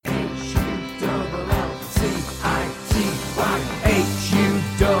That's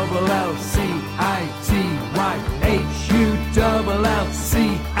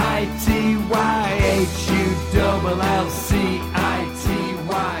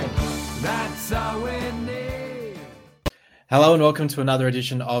all we need. Hello and welcome to another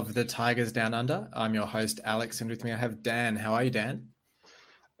edition of the Tigers Down Under. I'm your host, Alex, and with me I have Dan. How are you, Dan?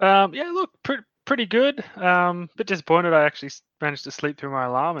 Pretty good. Bit disappointed. I actually managed to sleep through my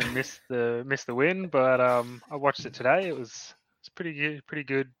alarm and miss the win, but I watched it today. It's pretty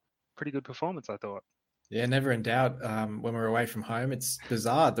good performance, I thought. Yeah, never in doubt. When we're away from home, it's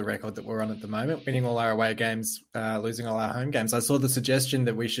bizarre the record that we're on at the moment, winning all our away games, losing all our home games. I saw the suggestion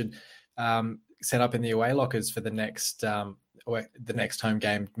that we should set up in the away lockers for the next home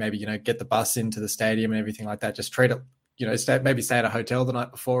game. Maybe get the bus into the stadium and everything like that. Just treat it, maybe stay at a hotel the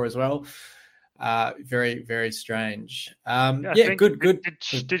night before as well. Very, very strange. Good. Did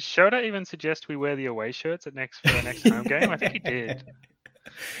Shota even suggest we wear the away shirts for our next home game? I think he did.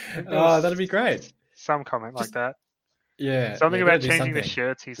 Oh, that'd be great. Some comment like that. Yeah. Something about changing the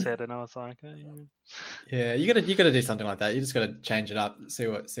shirts, he said, and I was like, yeah, you gotta do something like that. You just gotta change it up, see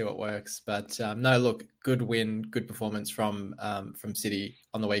what works. But no, look, good win, good performance from City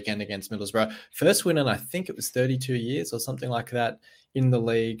on the weekend against Middlesbrough. First win in I think it was 32 years or something like that in the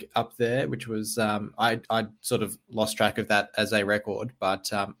league up there, which was I sort of lost track of that as a record,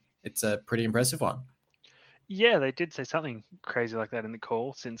 but it's a pretty impressive one. Yeah, they did say something crazy like that in the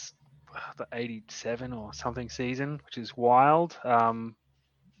call since the 87 or something season, which is wild. I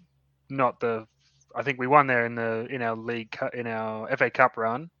think we won there in our league in our FA Cup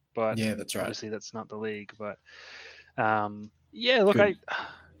run, but yeah, that's right. Obviously that's not the league, but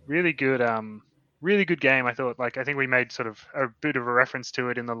really good game. I thought, I think we made sort of a bit of a reference to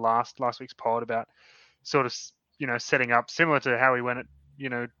it in the last week's pod about sort of setting up similar to how we went at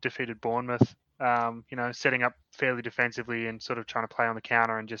defeated Bournemouth. Setting up fairly defensively and sort of trying to play on the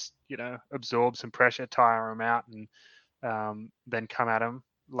counter and just, absorb some pressure, tire them out, and then come at them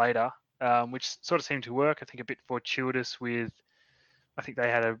later, which sort of seemed to work. I think a bit fortuitous I think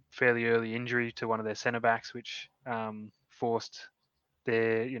they had a fairly early injury to one of their centre backs, which forced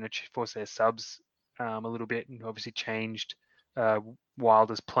their subs a little bit and obviously changed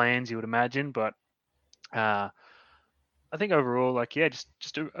Wilder's plans, you would imagine. But I think overall,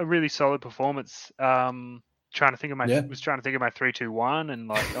 just a really solid performance. Was trying to think of my 3-2-1,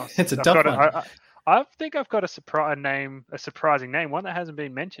 and it's a tough one. I think I've got a surprising name, one that hasn't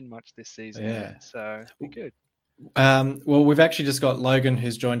been mentioned much this season. Yeah, so be good. Well, we've actually just got Logan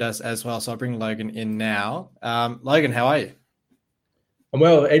who's joined us as well, so I'll bring Logan in now. Logan, how are you? I'm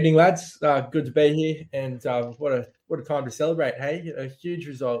well. Evening, lads. Good to be here, and what a time to celebrate. Hey, a huge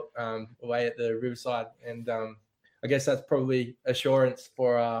result away at the Riverside, and I guess that's probably assurance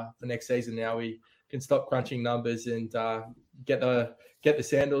for the next season. Now we can stop crunching numbers and get the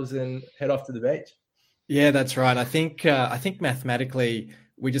sandals and head off to the beach. Yeah, that's right. I think mathematically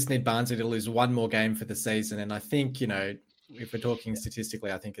we just need Barnsley to lose one more game for the season, and I think if we're talking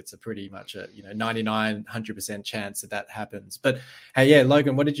statistically, I think it's a pretty much a 99-100% chance that happens. But hey, yeah,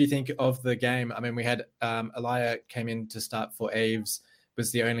 Logan, what did you think of the game? I mean, we had Elia came in to start for Eves,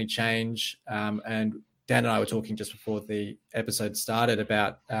 was the only change, and Dan and I were talking just before the episode started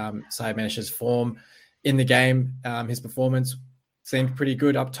about Saïd Menesh's form in the game. His performance seemed pretty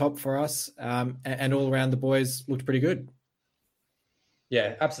good up top for us, and all around the boys looked pretty good.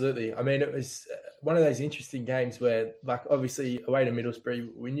 Yeah, absolutely. I mean, it was one of those interesting games where, obviously away to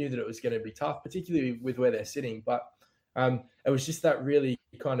Middlesbrough, we knew that it was going to be tough, particularly with where they're sitting. But it was just that really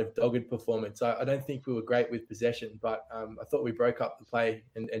kind of dogged performance. I don't think we were great with possession, but I thought we broke up the play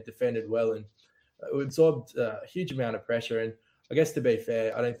and defended well, and we absorbed a huge amount of pressure. And I guess, to be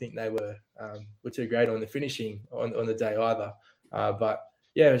fair, I don't think they were too great on the finishing on the day either. But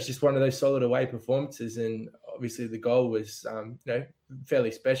yeah, it was just one of those solid away performances, and obviously the goal was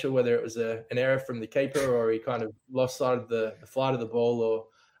fairly special, whether it was an error from the keeper or he kind of lost sight of the flight of the ball, or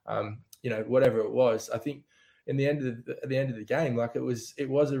whatever it was. I think at the end of the game, it was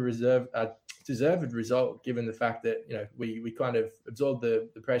a deserved result, given the fact that we kind of absorbed the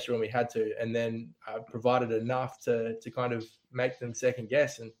pressure when we had to, and then provided enough to kind of make them second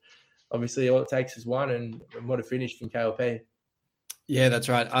guess. And obviously all it takes is one, and what a finish from KLP. Yeah, that's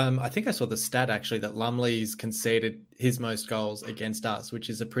right. I think I saw the stat actually that Lumley's conceded his most goals against us, which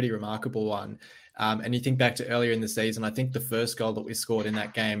is a pretty remarkable one. And you think back to earlier in the season, I think the first goal that we scored in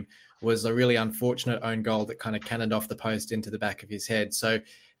that game was a really unfortunate own goal that kind of cannoned off the post into the back of his head. So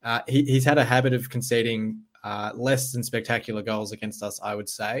he's had a habit of conceding less than spectacular goals against us, I would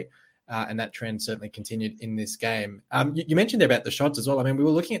say. and that trend certainly continued in this game. You mentioned there about the shots as well. I mean, we were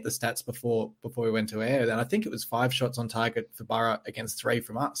looking at the stats before we went to air, and I think it was 5 shots on target for Borough against 3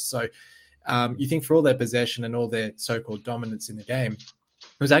 from us. So you think for all their possession and all their so-called dominance in the game,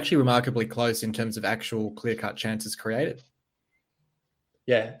 it was actually remarkably close in terms of actual clear-cut chances created.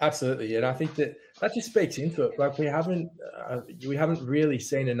 Yeah, absolutely, and I think that just speaks into it. Like we haven't really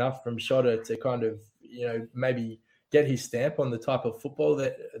seen enough from Shota to kind of maybe get his stamp on the type of football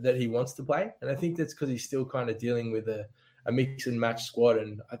that he wants to play, and I think that's because he's still kind of dealing with a mix and match squad,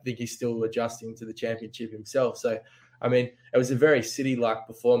 and I think he's still adjusting to the championship himself. So, I mean, it was a very City-like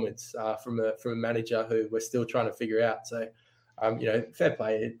performance from a manager who we're still trying to figure out. So. Fair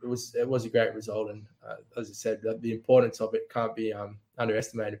play. It was a great result, and as I said, the importance of it can't be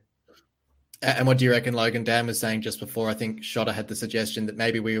underestimated. And what do you reckon? Logan, Dan was saying just before, I think Shota had the suggestion that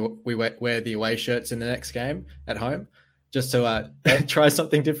maybe we wear the away shirts in the next game at home, just to try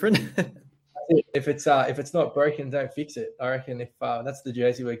something different. If it's not broken, don't fix it. I reckon if that's the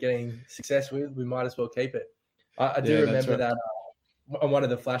jersey we're getting success with, we might as well keep it. I do remember that on one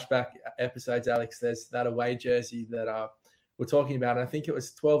of the flashback episodes, Alex. There's that away jersey that we're talking about. And I think it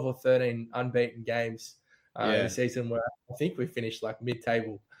was 12 or 13 unbeaten games in the season where I think we finished like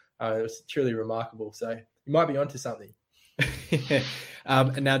mid-table. It was truly remarkable. So you might be onto something.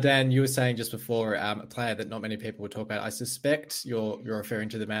 Now, Dan, you were saying just before a player that not many people would talk about. I suspect you're referring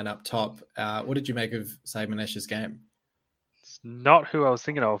to the man up top. What did you make of Saïd Manesh's game? It's not who I was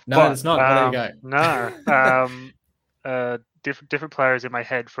thinking of. No, it's not. Well, there you go. Different players in my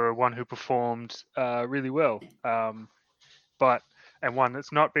head for one who performed really well. And one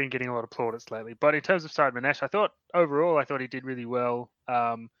that's not been getting a lot of plaudits lately. But in terms of Saïd Manesh, I thought he did really well.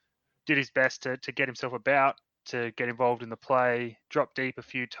 Did his best to get himself about, to get involved in the play, dropped deep a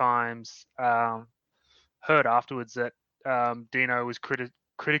few times. Heard afterwards that Dino was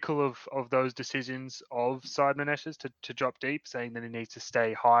critical of those decisions of Saïd Manesh's to drop deep, saying that he needs to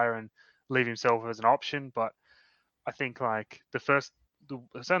stay higher and leave himself as an option. But I think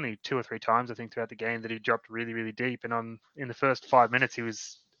there's only 2 or 3 times I think throughout the game that he dropped really, really deep. And in the first 5 minutes, he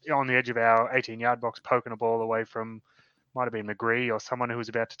was on the edge of our 18-yard box, poking a ball away from, might have been McGree or someone who was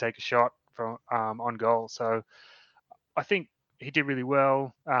about to take a shot from on goal. So I think he did really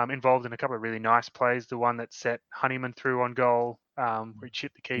well, involved in a couple of really nice plays. The one that set Honeyman through on goal, where he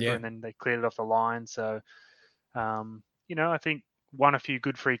chipped the keeper and then they cleared it off the line. So, I think won a few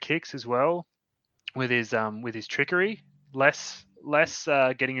good free kicks as well with his trickery. Less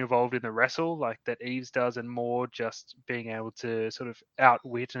getting involved in the wrestle like that Eves does, and more just being able to sort of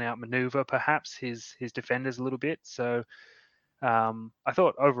outwit and outmaneuver perhaps his defenders a little bit. So I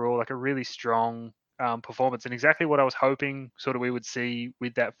thought overall like a really strong performance, and exactly what I was hoping sort of we would see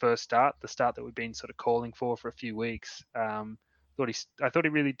with that first start, the start that we've been sort of calling for a few weeks. I thought he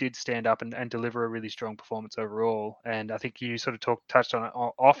really did stand up and deliver a really strong performance overall. And I think you sort of touched on it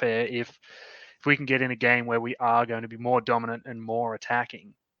off air. If we can get in a game where we are going to be more dominant and more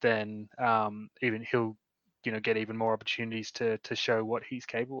attacking, then even he'll get even more opportunities to show what he's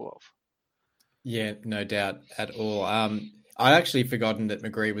capable of. Yeah, no doubt at all. I'd actually forgotten that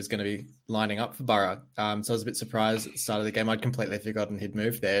McGree was going to be lining up for Borough. So I was a bit surprised at the start of the game. I'd completely forgotten he'd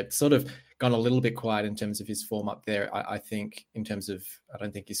moved there. It's sort of gone a little bit quiet in terms of his form up there, I think, in terms of, I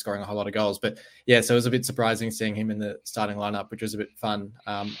don't think he's scoring a whole lot of goals. But yeah, so it was a bit surprising seeing him in the starting lineup, which was a bit fun.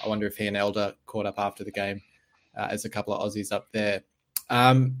 I wonder if he and Elder caught up after the game as a couple of Aussies up there.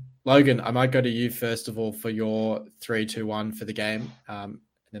 Logan, I might go to you first of all for your 3-2-1 for the game, and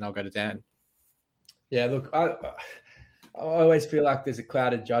then I'll go to Dan. Yeah, look, I always feel like there's a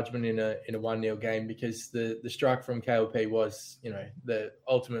clouded judgment in a 1-0 game because the strike from KLP was,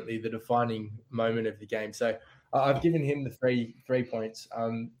 ultimately the defining moment of the game. So I've given him the three points.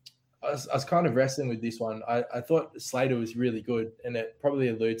 I was kind of wrestling with this one. I thought Slater was really good, and it probably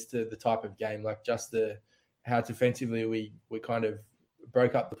alludes to the type of game, like just how defensively we kind of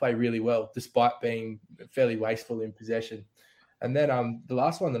broke up the play really well, despite being fairly wasteful in possession. And then the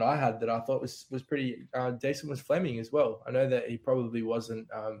last one that I had that I thought was pretty decent was Fleming as well. I know that he probably wasn't,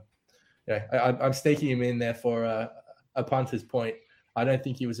 I'm sneaking him in there for a punter's point. I don't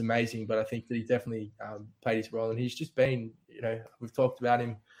think he was amazing, but I think that he definitely played his role. And he's just been, we've talked about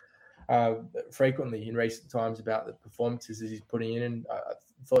him frequently in recent times about the performances that he's putting in. And I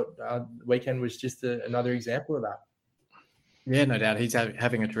thought the weekend was just another example of that. Yeah, no doubt. He's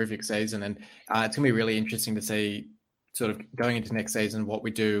having a terrific season. And it's going to be really interesting to see sort of going into next season what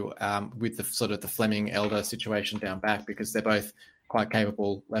we do with the sort of the Fleming Elder situation down back, because they're both quite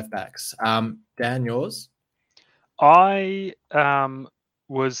capable left backs. Dan, yours? I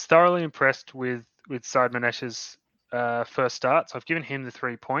was thoroughly impressed with Saïd Manesh's first start. So I've given him the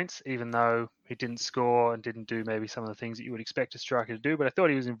 3 points, even though he didn't score and didn't do maybe some of the things that you would expect a striker to do. But I thought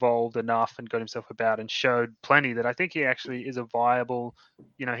he was involved enough and got himself about and showed plenty that I think he actually is a viable,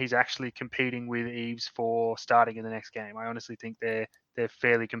 he's actually competing with Eves for starting in the next game. I honestly think they're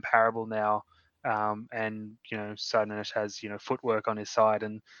fairly comparable now. And, Sadness has, footwork on his side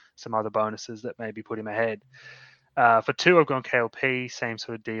and some other bonuses that maybe put him ahead. For 2, I've gone KLP, same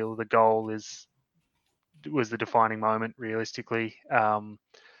sort of deal. The goal was the defining moment, realistically.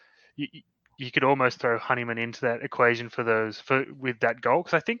 You could almost throw Honeyman into that equation with that goal,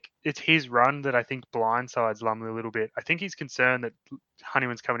 because I think it's his run that I think blindsides Lumley a little bit. I think he's concerned that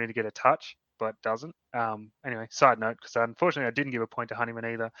Honeyman's coming in to get a touch, but doesn't. Anyway, side note, because unfortunately I didn't give a point to Honeyman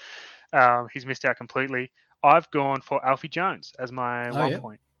either. He's missed out completely. I've gone for Alfie Jones as my 1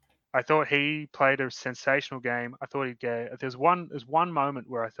 point. I thought he played a sensational game. I thought there's one moment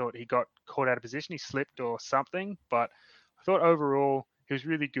where I thought he got caught out of position. He slipped or something, but I thought overall he was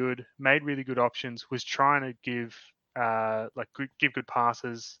really good, made really good options, was trying to give good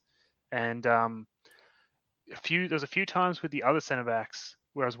passes. And there's a few times with the other centre backs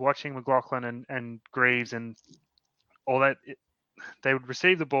where I was watching McLaughlin and Greaves and all that. They would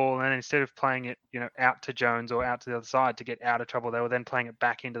receive the ball, and then instead of playing it, out to Jones or out to the other side to get out of trouble, they were then playing it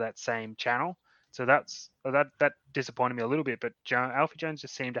back into that same channel. So that disappointed me a little bit. But Alfie Jones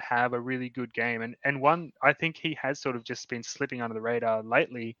just seemed to have a really good game, and one I think he has sort of just been slipping under the radar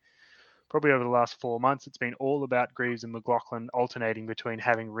lately. Probably over the last 4 months, it's been all about Greaves and McLaughlin alternating between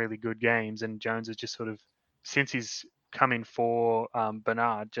having really good games, and Jones has just sort of, since he's come in for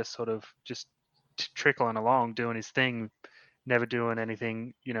Bernard, just trickling along, doing his thing. Never doing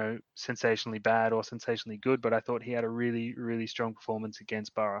anything, sensationally bad or sensationally good, but I thought he had a really, really strong performance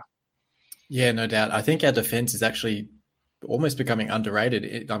against Borough. Yeah, no doubt. I think our defense is actually almost becoming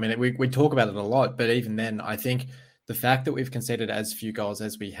underrated. We talk about it a lot, but even then, I think the fact that we've conceded as few goals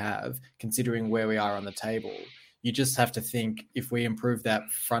as we have, considering where we are on the table, you just have to think if we improve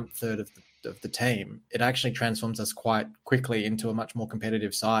that front third of the team, it actually transforms us quite quickly into a much more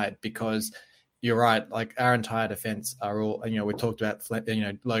competitive side, because you're right. Like, our entire defense are all, we talked about,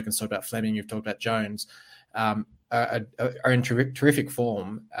 Logan's talked about Fleming, you've talked about Jones, are in terrific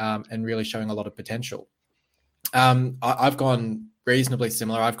form and really showing a lot of potential. I've gone reasonably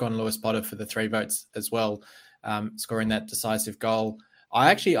similar. I've gone Lewis Potter for the 3 votes as well, scoring that decisive goal.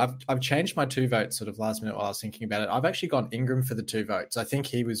 I've changed my 2 votes sort of last minute while I was thinking about it. I've actually gone Ingram for the 2 votes. I think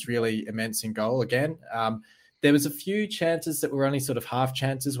he was really immense in goal again. There was a few chances that were only sort of half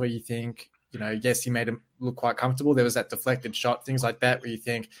chances where you think, yes, he made him look quite comfortable. There was that deflected shot, things like that, where you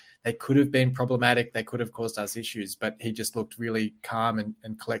think they could have been problematic. They could have caused us issues, but he just looked really calm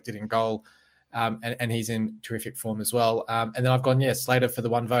and collected in goal. And he's in terrific form as well. And then I've gone, Slater for the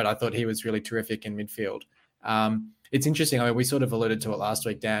 1 vote. I thought he was really terrific in midfield. It's interesting. We sort of alluded to it last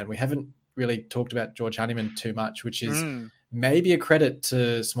week, Dan. We haven't really talked about George Honeyman too much, which is maybe a credit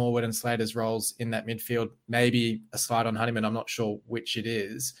to Smallwood and Slater's roles in that midfield. Maybe a slide on Honeyman. I'm not sure which it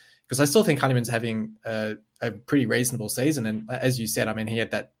is, because I still think Honeyman's having a pretty reasonable season. And as you said, he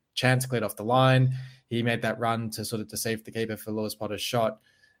had that chance cleared off the line. He made that run to sort of deceive the keeper for Lewis Potter's shot.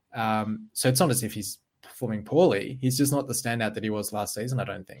 So it's not as if he's performing poorly. He's just not the standout that he was last season, I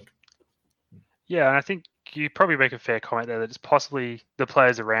don't think. Yeah, and I think you probably make a fair comment there that it's possibly the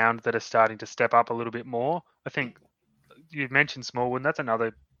players around that are starting to step up a little bit more. I think you've mentioned Smallwood. That's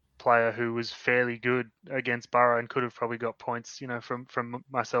another player who was fairly good against Borough and could have probably got points, from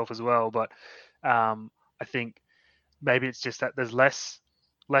myself as well. But I think maybe it's just that there's less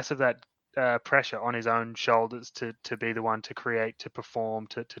of that pressure on his own shoulders to be the one to create, to perform,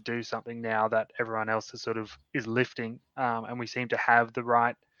 to do something now that everyone else is lifting. And we seem to have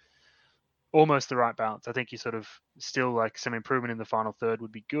almost the right balance. I think you sort of still like some improvement in the final third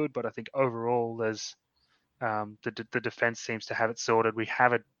would be good, but I think overall there's the defense seems to have it sorted. We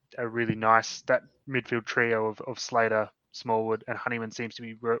have a really nice, that midfield trio of Slater, Smallwood and Honeyman seems to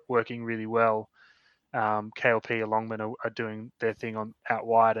be working really well. KLP and Longman are doing their thing out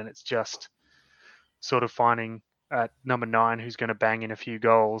wide, and it's just sort of finding at number 9 who's going to bang in a few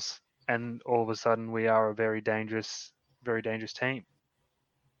goals, and all of a sudden we are a very dangerous team.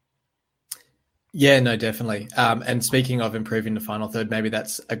 Yeah, no, definitely. And speaking of improving the final third, maybe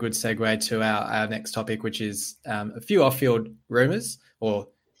that's a good segue to our next topic, which is a few off-field rumours or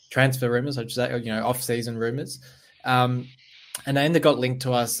transfer rumours, I should say, off-season rumours. A name that got linked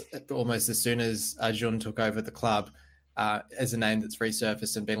to us almost as soon as Jun took over the club as a name that's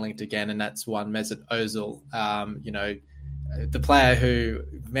resurfaced and been linked again, and that's one Mesut Ozil. The player who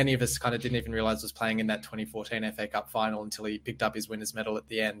many of us kind of didn't even realise was playing in that 2014 FA Cup final until he picked up his winner's medal at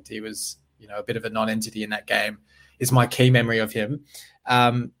the end. He was, a bit of a non-entity in that game. is my key memory of him.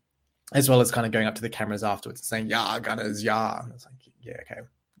 As well as kind of going up to the cameras afterwards and saying, "Yeah, Gunners, yeah." And I was like, "Yeah, okay."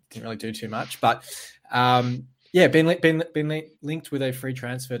 Didn't really do too much, but been linked with a free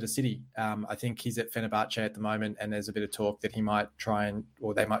transfer to City. I think he's at Fenerbahce at the moment, and there's a bit of talk that they might try and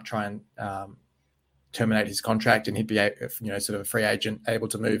terminate his contract, and he'd be, sort of a free agent able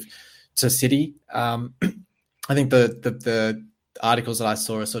to move to City. I think the articles that I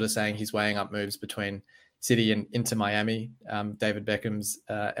saw are sort of saying he's weighing up moves between City and Inter Miami, David Beckham's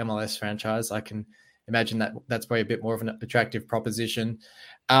MLS franchise. I can imagine that's probably a bit more of an attractive proposition.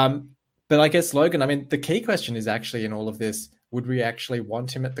 But I guess, Logan, I mean, the key question is actually in all of this, would we actually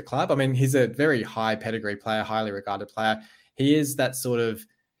want him at the club? I mean, he's a very high pedigree player, highly regarded player. He is that sort of,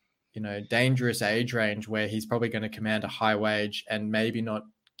 dangerous age range where he's probably going to command a high wage and maybe not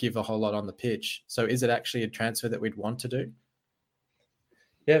give a whole lot on the pitch. So is it actually a transfer that we'd want to do?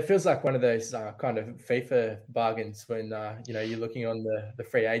 Yeah, it feels like one of those kind of FIFA bargains when, you're looking on the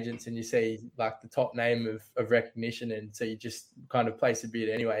free agents and you see like the top name of recognition. And so you just kind of place a bid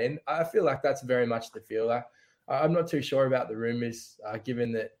anyway. And I feel like that's very much the feel. I'm not too sure about the rumors,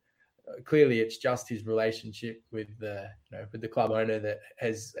 given that clearly it's just his relationship with the club owner that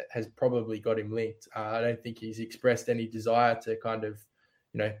has probably got him linked. I don't think he's expressed any desire to kind of,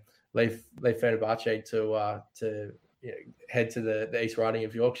 leave Fenerbahce to head to the East Riding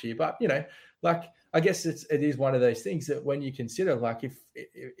of Yorkshire. But, I guess it is one of those things that when you consider, like,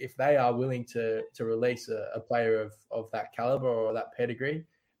 if they are willing to release a player of that caliber or that pedigree,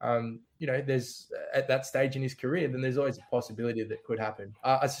 there's at that stage in his career, then there's always a possibility that could happen.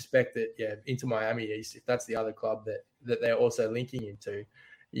 I suspect that, Inter Miami East, if that's the other club that they're also linking into,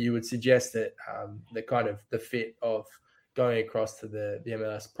 you would suggest that the kind of the fit of going across to the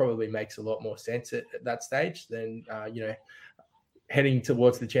MLS probably makes a lot more sense at that stage than, heading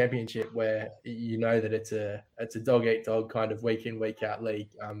towards the championship where that it's a dog eat dog kind of week in, week out league.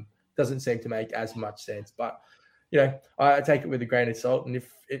 Doesn't seem to make as much sense, but I take it with a grain of salt. And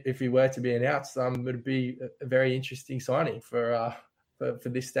if he were to be announced, it would be a very interesting signing for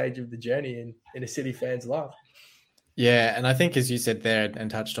this stage of the journey in a City fan's life. Yeah, and I think, as you said there and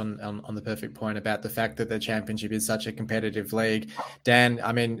touched on the perfect point about the fact that the championship is such a competitive league, Dan,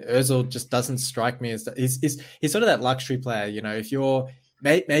 I mean, Ozil just doesn't strike me as he's sort of that luxury player. If you're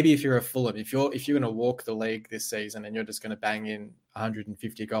maybe if you're a Fulham, if you're going to walk the league this season and you're just going to bang in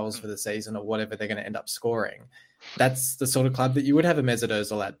 150 goals for the season or whatever they're going to end up scoring, that's the sort of club that you would have a Mesut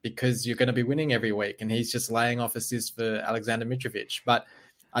Ozil at, because you're going to be winning every week, and he's just laying off assists for Alexander Mitrovic. But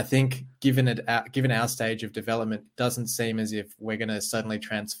I think given our stage of development, it doesn't seem as if we're going to suddenly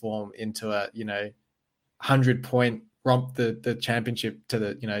transform into a 100-point romp the championship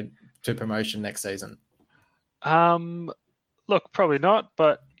to to promotion next season. Look, probably not,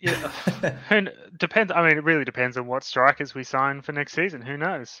 but depends. I mean, it really depends on what strikers we sign for next season. Who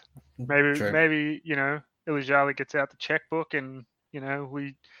knows? Maybe Ilijali gets out the checkbook and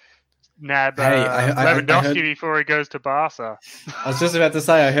we nab Lewandowski before he goes to Barca. I was just about to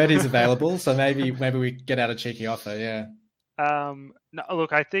say, I heard he's available, so maybe we get out a cheeky offer. Yeah. No,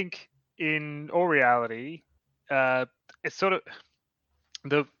 look, I think in all reality, it's sort of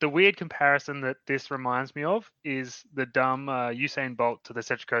the weird comparison that this reminds me of is the dumb Usain Bolt to the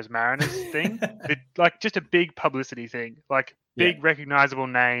Central Coast Mariners thing. Like just a big publicity thing, like big recognizable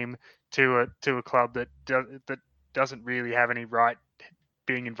name to a club that doesn't really have any right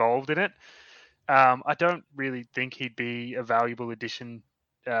being involved in it. I don't really think he'd be a valuable addition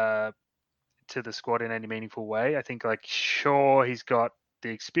to the squad in any meaningful way. I think, like, sure, he's got the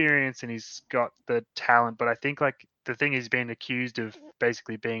experience and he's got the talent, but I think, like, the thing he's been accused of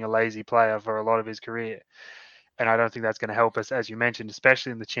basically being a lazy player for a lot of his career. And I don't think that's going to help us, as you mentioned,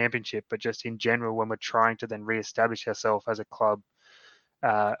 especially in the championship, but just in general when we're trying to then reestablish ourselves as a club,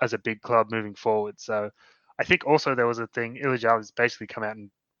 as a big club moving forward. So I think also there was a thing, Ilijali's basically come out and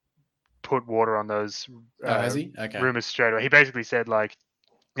put water on those rumors straight away. He basically said, like,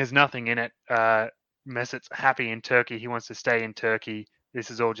 there's nothing in it. Mesut's happy in Turkey. He wants to stay in Turkey. This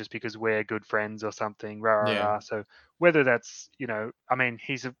is all just because we're good friends or something. So whether that's, I mean,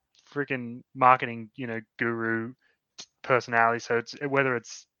 he's a freaking marketing, guru personality. So it's whether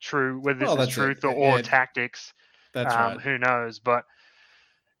it's true, whether this is truth or tactics, that's right. Who knows? But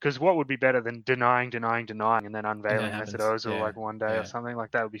because what would be better than denying, and then unveiling Mesut Ozil like one day or something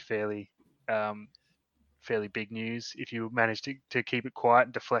like that would be fairly big news if you manage to keep it quiet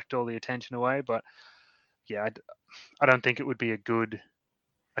and deflect all the attention away. But yeah, I don't think it would be a good.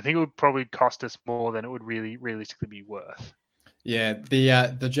 I think it would probably cost us more than it would really realistically be worth. Yeah,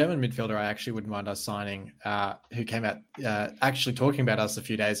 the German midfielder I actually wouldn't mind us signing, who came out actually talking about us a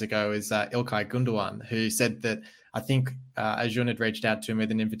few days ago, is Ilkay Gundogan, who said that I think Ajun had reached out to him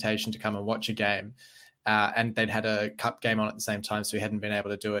with an invitation to come and watch a game, and they'd had a cup game on at the same time, so he hadn't been able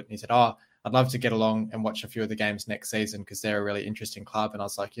to do it. And he said, "Oh, I'd love to get along and watch a few of the games next season because they're a really interesting club." And I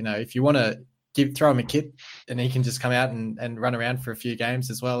was like, if you want to throw him a kit and he can just come out and run around for a few games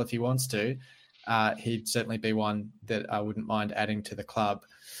as well if he wants to, he'd certainly be one that I wouldn't mind adding to the club.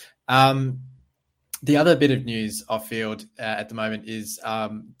 The other bit of news off field at the moment is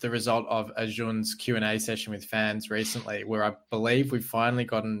the result of Ajun's Q&A session with fans recently, where I believe we've finally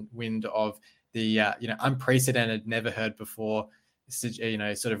gotten wind of the unprecedented, never heard before,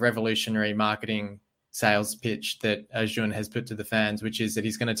 sort of revolutionary marketing sales pitch that Ajun has put to the fans, which is that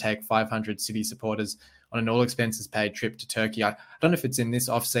he's going to take 500 City supporters on an all expenses paid trip to Turkey. I don't know if it's in this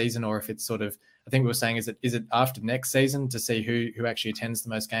off season or if it's sort of, I think we were saying, is it after next season to see who actually attends the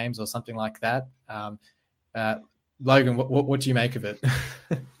most games or something like that? Logan, what do you make of it?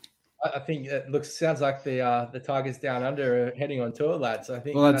 I think it sounds like the Tigers down under are heading on tour, lads. I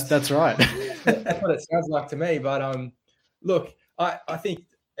think that's right. That's what it sounds like to me. But look, I think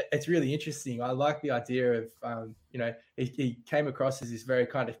it's really interesting. I like the idea of he came across as this very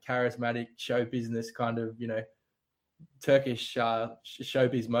kind of charismatic show business kind of Turkish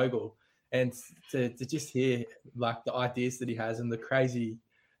showbiz mogul. And to just hear like the ideas that he has and the crazy,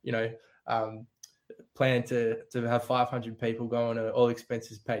 plan to have 500 people go on an all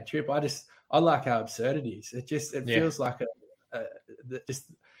expenses paid trip. I like how absurd it is. It feels like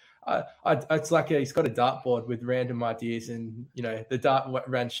it's like he's got a dartboard with random ideas, and the dart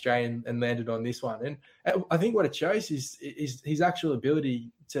ran straight and landed on this one. And I think what it shows is his actual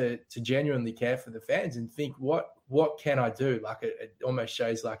ability to genuinely care for the fans and think what can I do? Like it almost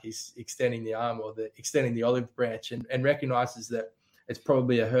shows like he's extending the arm or extending the olive branch and recognizes that it's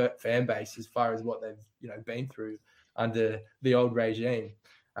probably a hurt fan base as far as what they've been through under the old regime.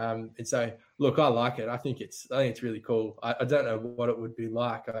 And so, look, I like it. I think it's really cool. I don't know what it would be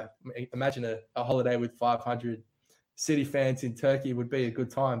like. Imagine a holiday with 500 City fans in Turkey would be a good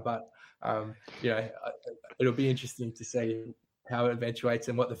time, but it'll be interesting to see how it eventuates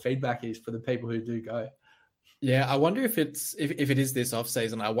and what the feedback is for the people who do go. Yeah, I wonder if it is this off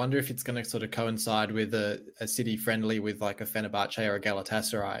season. I wonder if it's going to sort of coincide with a City friendly with like a Fenerbahce or a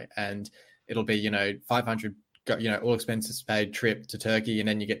Galatasaray, and it'll be 500 all expenses paid trip to Turkey, and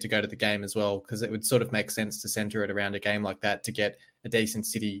then you get to go to the game as well, because it would sort of make sense to center it around a game like that to get a decent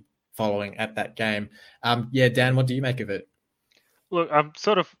City following at that game. Dan, what do you make of it? Look,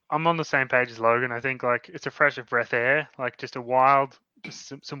 I'm on the same page as Logan. I think like it's a fresh of breath air, like just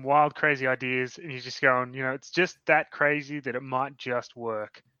some wild, crazy ideas, and you're just going, it's just that crazy that it might just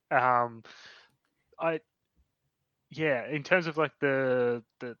work. In terms of like the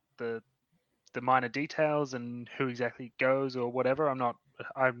minor details and who exactly goes or whatever, I'm not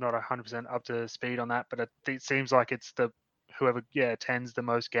 100% up to speed on that, but it seems like it's whoever attends the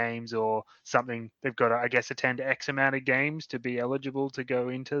most games or something. They've got to, I guess, attend X amount of games to be eligible to go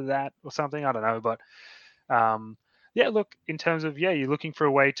into that or something. I don't know, but look, in terms of, you're looking for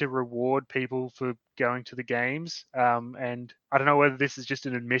a way to reward people for going to the games. And I don't know whether this is just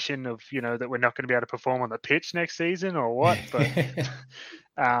an admission of, that we're not going to be able to perform on the pitch next season or what, but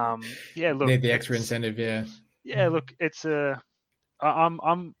look. Need the extra incentive, yeah. Yeah, look,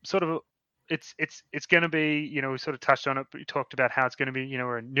 I'm sort of, it's going to be, we sort of touched on it, but we talked about how it's going to be,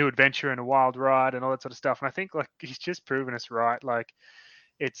 a new adventure and a wild ride and all that sort of stuff. And I think like he's just proven us right. Like,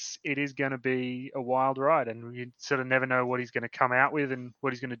 it is going to be a wild ride, and you sort of never know what he's going to come out with and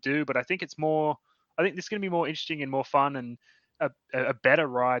what he's going to do. But I think this is going to be more interesting and more fun and a better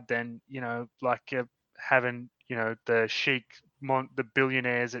ride than, having, the Sheikh, the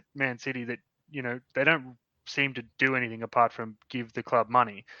billionaires at Man City that, they don't seem to do anything apart from give the club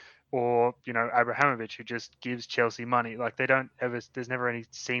money, or, Abramovich, who just gives Chelsea money. Like there's never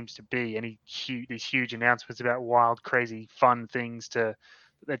seems to be these huge announcements about wild, crazy, fun things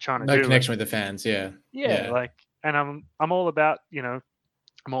they're trying to do. No connection with the fans, yeah. Like, and I'm all about,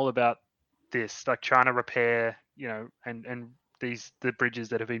 I'm all about this, like trying to repair, and the bridges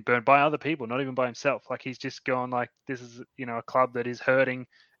that have been burned by other people, not even by himself. Like he's just gone like, this is, a club that is hurting,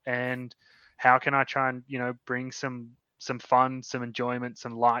 and how can I try and, bring some fun, some enjoyment,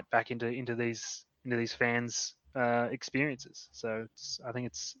 some light back into these fans' experiences. So I think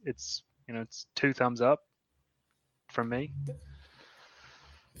it's 2 thumbs up from me.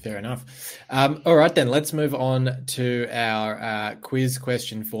 Fair enough. All right, then let's move on to our quiz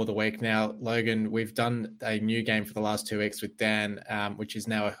question for the week. Now, Logan, we've done a new game for the last 2 weeks with Dan, which is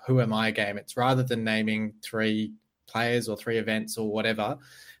now a Who Am I game. It's rather than naming 3 players or 3 events or whatever,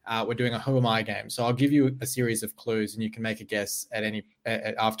 we're doing a Who Am I game. So I'll give you a series of clues and you can make a guess at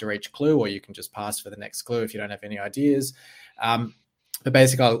after each clue, or you can just pass for the next clue if you don't have any ideas. But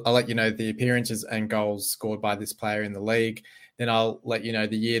basically, I'll let you know the appearances and goals scored by this player in the league. Then I'll let you know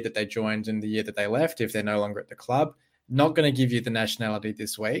the year that they joined and the year that they left if they're no longer at the club. Not going to give you the nationality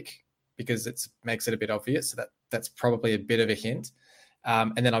this week because it makes it a bit obvious. So that's probably a bit of a hint.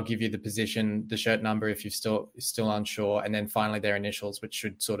 And then I'll give you the position, the shirt number if you're still unsure, and then finally their initials, which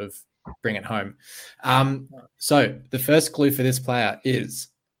should sort of bring it home. So the first clue for this player is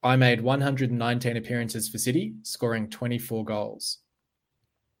I made 119 appearances for City, scoring 24 goals.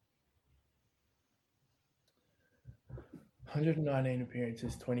 119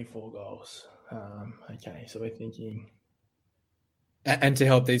 appearances, 24 goals. Okay, so we're thinking... And to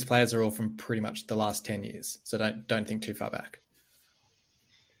help, these players are all from pretty much the last 10 years. So don't think too far back.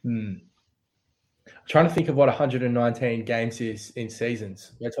 I'm trying to think of what 119 games is in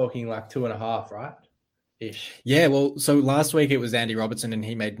seasons. We're talking like 2.5, right? Ish. Yeah, well, so last week it was Andy Robertson and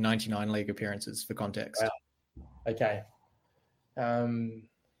he made 99 league appearances for context. Wow. Okay. I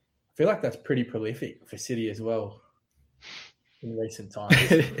feel like that's pretty prolific for City as well in recent times.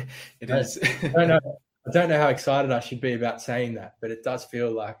 It is. I don't know how excited I should be about saying that, but it does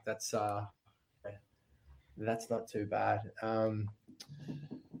feel like that's not too bad.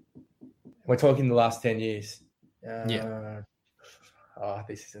 We're talking the last 10 years. Yeah. Oh,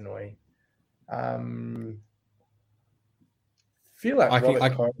 this is annoying. Feel like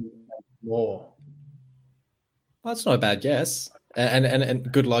Robert Corrin more. Well, that's not a bad guess.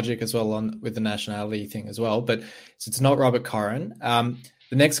 And good logic as well with the nationality thing as well. But it's not Robert Corrin.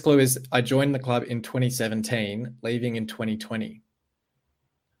 The next clue is I joined the club in 2017, leaving in 2020.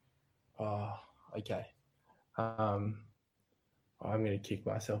 Oh, okay. I'm going to kick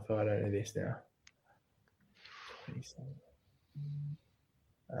myself if I don't know this now. 27.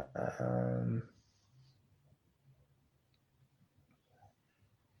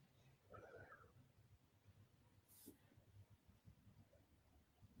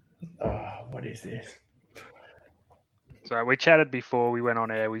 What is this? So we chatted before we went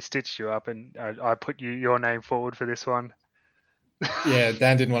on air. We stitched you up, and I put your name forward for this one. Yeah,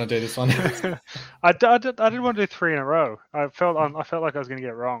 Dan didn't want to do this one. I didn't want to do 3 in a row. I felt like I was going to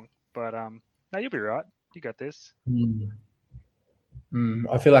get it wrong, but no, you'll be right. You got this.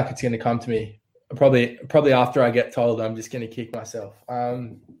 I feel like it's going to come to me. Probably after I get told, I'm just going to kick myself. I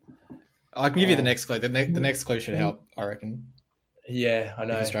can give you the next clue. The next clue should help, I reckon. Yeah, I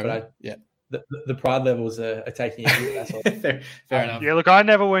know. But yeah. The pride levels are taking a hit. That's all. Fair enough. Yeah, look, I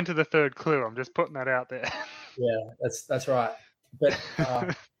never went to the 3rd clue. I'm just putting that out there. Yeah, that's right. But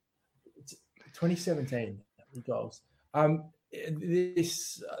 2017 goals.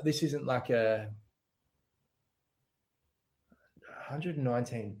 This isn't like a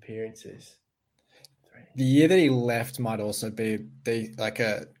 119 appearances. The year that he left might also be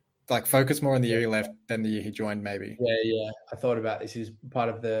focus more on the year he left than the year he joined, maybe. Yeah. I thought about this. Is part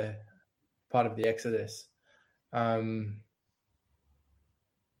of the exodus.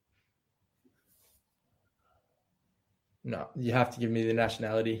 No, you have to give me the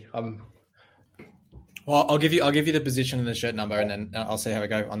nationality. Well, I'll give you the position and the shirt number, and then I'll see how we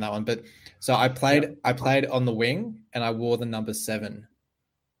go on that one. But so I played on the wing, and I wore the number 7.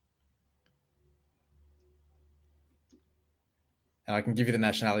 And I can give you the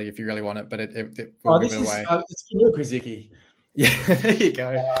nationality if you really want it, but it will give it away. It's Kamil Grzycki. Yeah, there you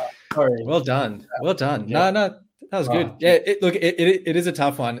go. Sorry. Well done. Yeah. No, that was good. Yeah, it is a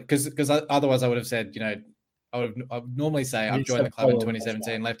tough one because otherwise I would have said, I would normally say I've joined the club in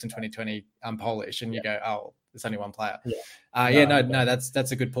 2017, left in 2020. I'm Polish, and you go, oh, there's only one player. No,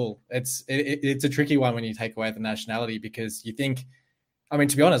 that's a good pull. It's a tricky one when you take away the nationality because you think, I mean,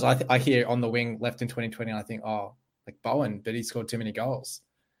 to be honest, I hear on the wing left in 2020, and I think, oh, like Bowen, but he scored too many goals.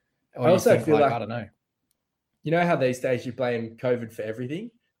 Or I also feel like I don't know. You know how these days you blame COVID for everything?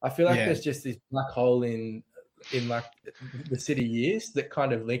 I feel like there's just this black hole in like the City years that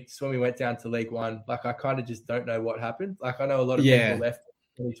kind of linked when we went down to League One. Like I kind of just don't know what happened. Like I know a lot of people left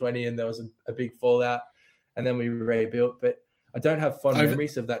in 2020 and there was a big fallout and then we rebuilt, but I don't have fond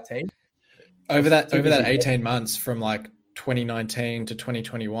memories of that team. Over that 18 months from like 2019 to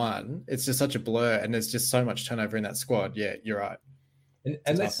 2021, it's just such a blur and there's just so much turnover in that squad. Yeah, you're right.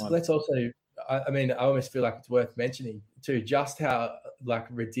 And let's also, I mean, I almost feel like it's worth mentioning too, just how like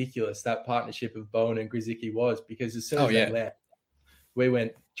ridiculous that partnership of Bowen and Grzycki was, because as soon as they left, we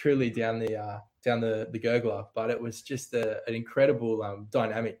went truly down the gurgler. But it was just an incredible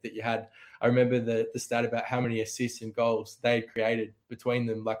dynamic that you had. I remember the stat about how many assists and goals they had created between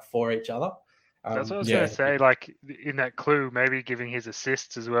them, like for each other, That's what I was going to say. Like in that clue, maybe giving his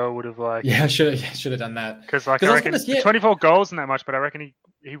assists as well would have I should have done that. Because I reckon 24 goals isn't that much, but I reckon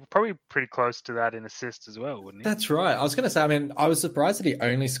he probably pretty close to that in assists as well, wouldn't he? That's right. I was going to say, I mean, I was surprised that he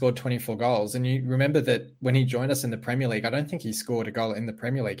only scored 24 goals. And you remember that when he joined us in the Premier League, I don't think he scored a goal in the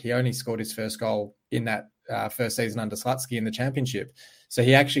Premier League. He only scored his first goal in that first season under Slutsky in the Championship. So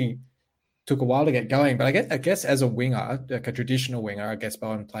he actually took a while to get going. But I guess as a winger, like a traditional winger, I guess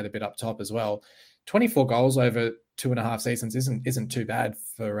Bowen played a bit up top as well. 24 goals over 2.5 seasons isn't too bad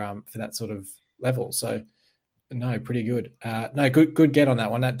for that sort of level. So no, pretty good. Good get on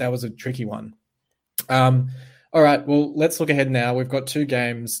that one. That was a tricky one. All right, well, let's look ahead now. We've got 2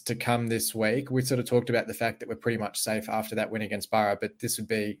 games to come this week. We sort of talked about the fact that we're pretty much safe after that win against Borough, but this would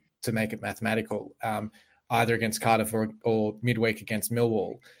be to make it mathematical, either against Cardiff or midweek against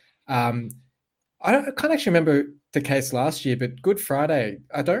Millwall. I can't actually remember the case last year, but Good Friday,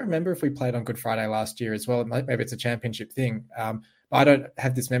 I don't remember if we played on Good Friday last year as well. Maybe it's a championship thing. But I don't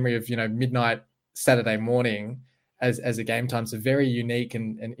have this memory of, midnight Saturday morning as a game time. It's a very unique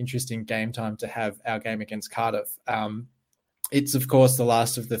and interesting game time to have our game against Cardiff. It's, of course, the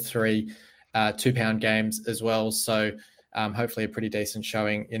last of the 3 £2 games as well. So hopefully a pretty decent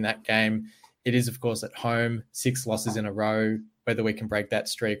showing in that game. It is, of course, at home, 6 losses in a row. Whether we can break that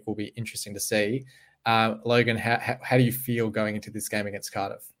streak will be interesting to see. Logan, how do you feel going into this game against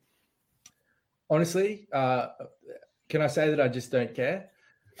Cardiff? Honestly, can I say that I just don't care?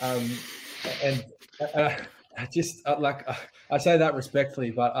 I say that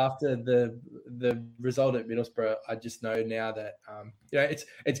respectfully, but after the result at Middlesbrough, I just know now that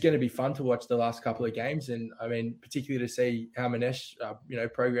it's going to be fun to watch the last couple of games, and I mean particularly to see how Manesh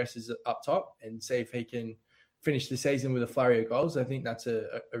progresses up top and see if he can finish the season with a flurry of goals. I think that's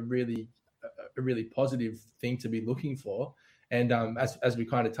a really positive thing to be looking for. And as we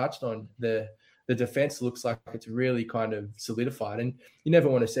kind of touched on, the defense looks like it's really kind of solidified. And you never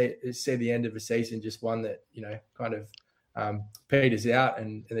want to see the end of a season just one that kind of peters out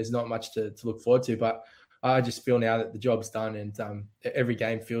and there's not much to look forward to. But I just feel now that the job's done, and every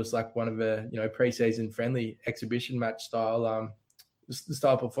game feels like one of a pre-season friendly exhibition match style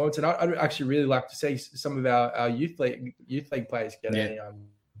performance. And I'd actually really like to see some of our youth league players get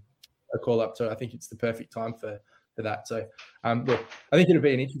a call up. So I think it's the perfect time for that. So look, I think it'll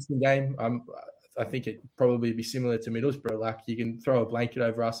be an interesting game. I think it probably be similar to Middlesbrough. Like, you can throw a blanket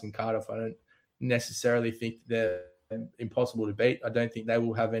over us and Cardiff. I don't necessarily think they're impossible to beat. I don't think they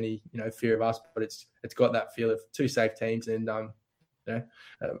will have any fear of us, but it's got that feel of 2 safe teams, and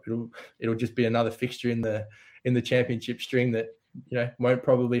it'll just be another fixture in the championship string that won't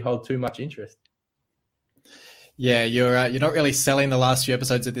probably hold too much interest. Yeah, you're not really selling the last few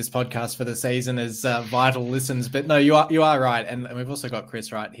episodes of this podcast for the season as vital listens, but no, you are right, and we've also got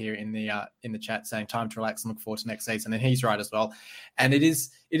Chris right here in the chat saying time to relax and look forward to next season, and he's right as well. And it is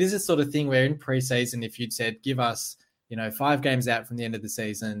a sort of thing where in pre-season, if you'd said give us 5 games out from the end of the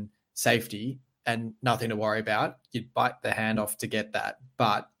season, safety and nothing to worry about, you'd bite the hand off to get that.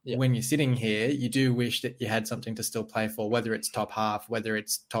 But when you're sitting here, you do wish that you had something to still play for, whether it's top half, whether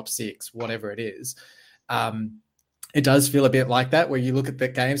it's top 6, whatever it is. It does feel a bit like that, where you look at the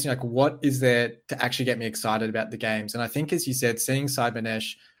games and you're like, what is there to actually get me excited about the games? And I think, as you said, seeing Said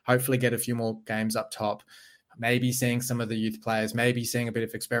Manesh hopefully get a few more games up top, maybe seeing some of the youth players, maybe seeing a bit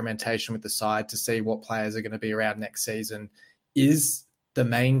of experimentation with the side to see what players are going to be around next season is the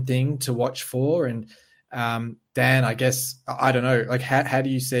main thing to watch for. And Dan, I guess, I don't know, like how do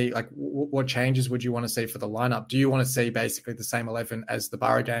you see, like what changes would you want to see for the lineup? Do you want to see basically the same 11 as the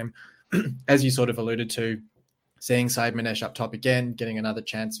Borough game, as you sort of alluded to, seeing Said Manesh up top again, getting another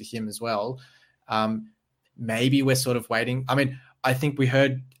chance for him as well? Maybe we're sort of waiting. I mean, I think we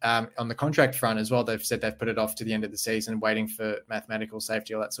heard on the contract front as well, they've said they've put it off to the end of the season, waiting for mathematical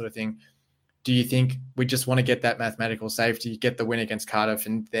safety, all that sort of thing. Do you think we just want to get that mathematical safety, get the win against Cardiff,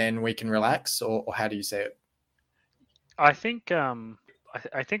 and then we can relax, or how do you see it? I think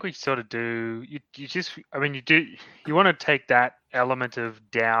I think we sort of do. You want to take that element of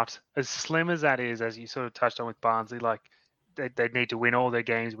doubt, as slim as that is, as you sort of touched on with Barnsley. Like they need to win all their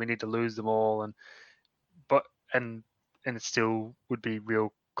games, we need to lose them all, and it still would be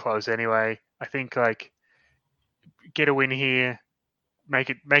real close anyway. I think like get a win here, make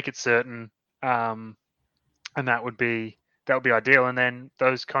it certain, and that would be ideal. And then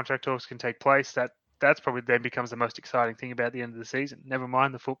those contract talks can take place. That's probably then becomes the most exciting thing about the end of the season. Never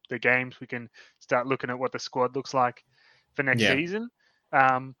mind the games, we can start looking at what the squad looks like for next season.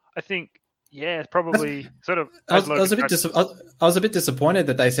 I think yeah, probably sort of. I was a bit disappointed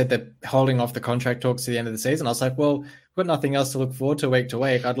that they said they're holding off the contract talks to the end of the season. I was like, well, we've got nothing else to look forward to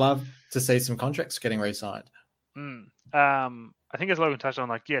week. I'd love to see some contracts getting re-signed. I think as Logan touched on,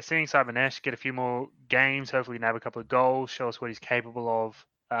 like, seeing Simon Nash get a few more games, hopefully nab a couple of goals, show us what he's capable of,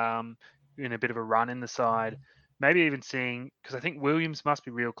 in a bit of a run in the side. Maybe even seeing, because I think Williams must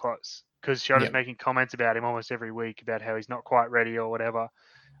be real close, because Shotter's making comments about him almost every week about how he's not quite ready or whatever.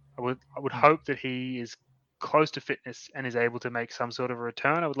 I would hope that he is close to fitness and is able to make some sort of a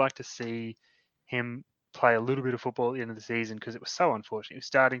return. I would like to see him play a little bit of football at the end of the season, because it was so unfortunate. He was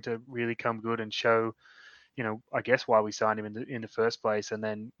starting to really come good and show, I guess why we signed him in the first place, and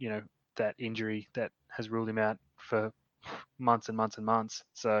then that injury that has ruled him out for months and months and months.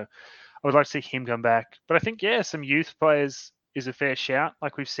 So I would like to see him come back. But I think some youth players is a fair shout.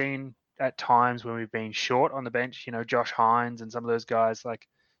 Like we've seen at times when we've been short on the bench, Josh Hines and some of those guys like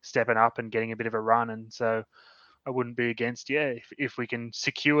stepping up and getting a bit of a run. And so I wouldn't be against, if we can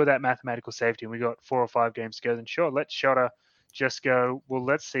secure that mathematical safety and we got 4 or 5 games to go, then sure, let Shotter just go, well,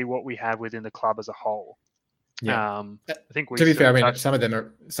 let's see what we have within the club as a whole. Yeah. I think to be fair, I mean, some of them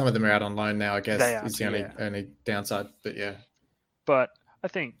are out on loan now, I guess, is the only downside, but yeah. But I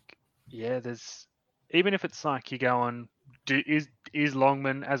think, there's, even if it's like you're going, is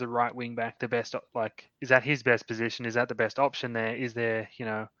Longman as a right wing back the best? Like, is that his best position? Is that the best option there? Is there,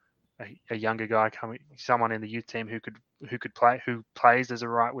 a younger guy coming, someone in the youth team who plays as a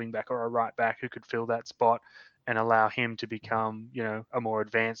right wing back or a right back who could fill that spot and allow him to become, a more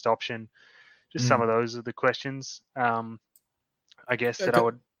advanced option? Just some of those are the questions. I guess that I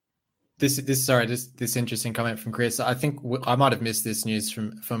would. This interesting comment from Chris. I think I might have missed this news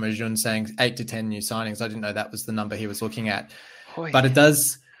from Ajun saying 8 to 10 new signings. I didn't know that was the number he was looking at. But it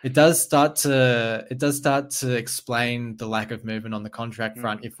does start to explain the lack of movement on the contract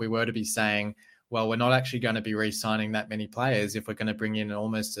front. If we were to be saying, well, we're not actually going to be re-signing that many players, if we're going to bring in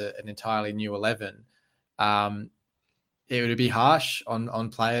almost an entirely new 11, it would be harsh on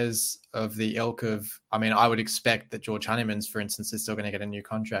players of the ilk of, I mean, I would expect that George Honeyman's, for instance, is still going to get a new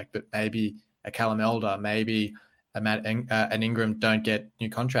contract, but maybe a Callum Elder, maybe an Ingram don't get new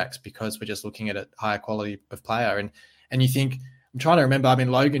contracts because we're just looking at a higher quality of player. And you think, I'm trying to remember, I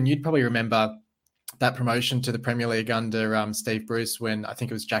mean, Logan, you'd probably remember that promotion to the Premier League under Steve Bruce when I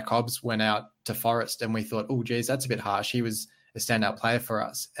think it was Jack Hobbs went out to Forest and we thought, oh, geez, that's a bit harsh. He was a standout player for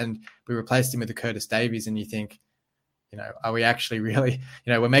us. And we replaced him with the Curtis Davies and you think, are we actually really,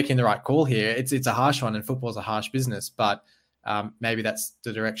 we're making the right call here. It's a harsh one and football's a harsh business, but maybe that's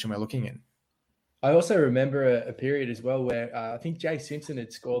the direction we're looking in. I also remember a period as well where I think Jay Simpson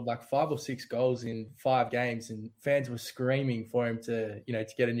had scored like 5 or 6 goals in 5 games and fans were screaming for him to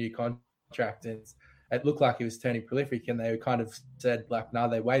get a new contract. And it looked like he was turning prolific and they kind of said like, no,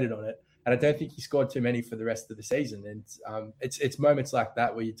 they waited on it. And I don't think he scored too many for the rest of the season. And it's moments like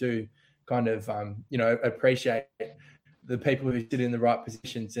that where you do kind of, appreciate the people who sit in the right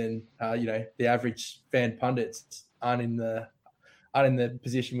positions and, the average fan pundits aren't in the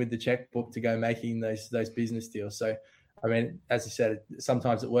position with the checkbook to go making those business deals. So, I mean, as you said,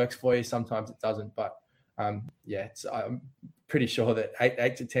 sometimes it works for you, sometimes it doesn't. But, I'm pretty sure that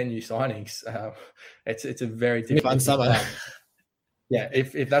 8 to 10 new signings, it's a very difficult summer. Yeah,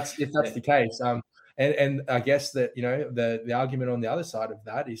 if that's the case. And I guess that, the argument on the other side of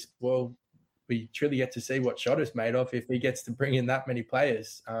that is, well, we truly get to see what Shotter's made of if he gets to bring in that many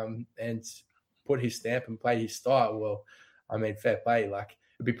players and put his stamp and play his style. Well, I mean, fair play. Like,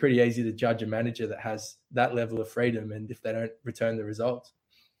 it'd be pretty easy to judge a manager that has that level of freedom and if they don't return the results.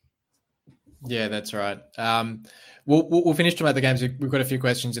 Yeah, that's right. We'll finish talking about the games. We've got a few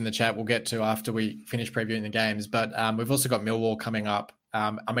questions in the chat we'll get to after we finish previewing the games, but we've also got Millwall coming up.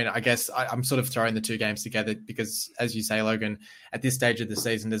 I mean, I guess I'm sort of throwing the two games together because, as you say, Logan, at this stage of the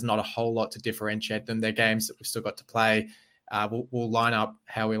season, there's not a whole lot to differentiate them. They're games that we've still got to play. We'll line up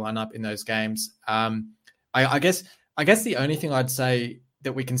how we line up in those games. I guess the only thing I'd say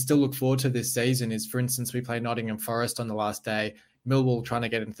that we can still look forward to this season is, for instance, we play Nottingham Forest on the last day, Millwall trying to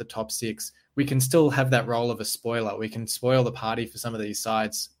get into the top 6. We can still have that role of a spoiler. We can spoil the party for some of these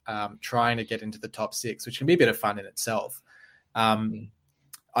sides trying to get into the top 6, which can be a bit of fun in itself.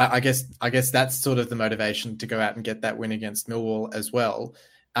 I guess that's sort of the motivation to go out and get that win against Millwall as well.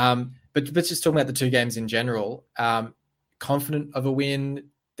 But just talking about the two games in general, confident of a win,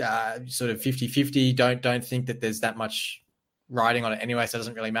 sort of 50-50. Don't think that there's that much riding on it anyway, so it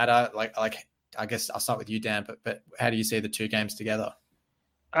doesn't really matter. Like I guess I'll start with you, Dan. But how do you see the two games together?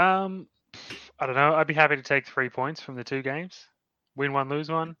 I don't know. I'd be happy to take 3 points from the two games. Win one, lose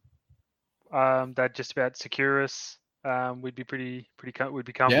one. That just about secure us. we'd be we'd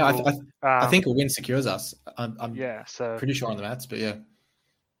be Yeah, comfortable. I think a win secures us. I'm so pretty sure on the Mats, but yeah.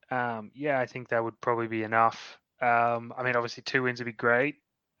 I think that would probably be enough. I mean, obviously 2 wins would be great.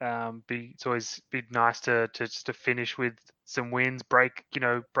 It's always be nice to finish with some wins, break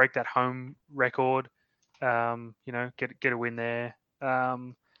that home record. Get a win there.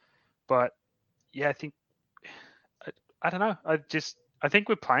 But yeah, I think I don't know. I think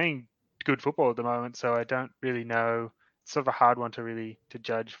we're playing good football at the moment, so I don't really know. It's sort of a hard one to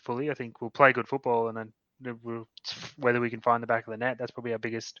judge fully. I think we'll play good football, and then whether we can find the back of the net, that's probably our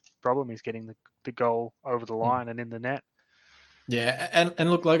biggest problem, is getting the goal over the line and in the net. Yeah, and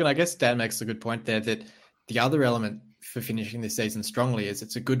look, Logan, I guess Dan makes a good point there, that the other element for finishing this season strongly is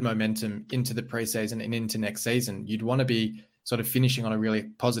it's a good momentum into the preseason and into next season. You'd want to be sort of finishing on a really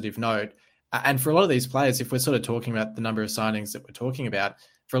positive note. And for a lot of these players, if we're sort of talking about the number of signings that we're talking about,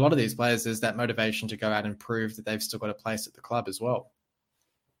 for a lot of these players, there's that motivation to go out and prove that they've still got a place at the club as well.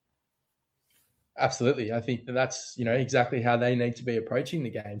 Absolutely. I think that's, exactly how they need to be approaching the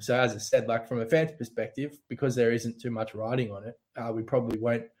game. So as I said, like from a fan's perspective, because there isn't too much riding on it, we probably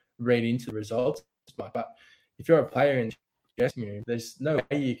won't read into the results. But if you're a player in the dressing room, there's no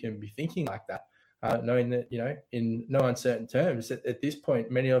way you can be thinking like that, knowing that, in no uncertain terms, at this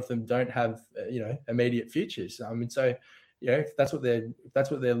point, many of them don't have, immediate futures. So, if that's what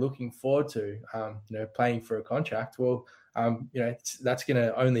they're looking forward to, playing for a contract, well, that's going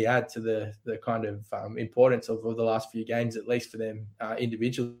to only add to the kind of importance of the last few games, at least for them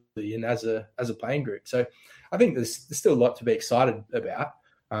individually and as a playing group. So I think there's still a lot to be excited about,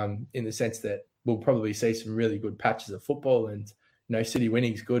 in the sense that we'll probably see some really good patches of football, and City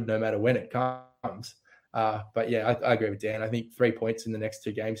winning's good no matter when it comes. But yeah, I agree with Dan. I think 3 points in the next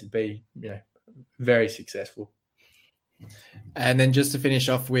 2 games would be very successful. And then just to finish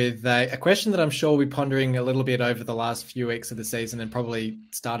off with a question that I'm sure we're pondering a little bit over the last few weeks of the season, and probably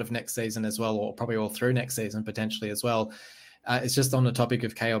start of next season as well, or probably all through next season potentially as well. It's just on the topic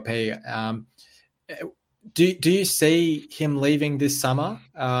of KLP. Do you see him leaving this summer?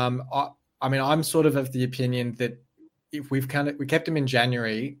 I mean, I'm sort of the opinion that if we kept him in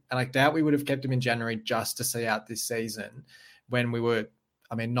January, and I doubt we would have kept him in January just to see out this season, when we were,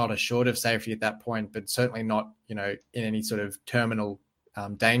 I mean, not assured of safety at that point, but certainly not, in any sort of terminal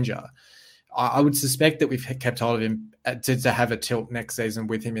danger. I would suspect that we've kept hold of him to have a tilt next season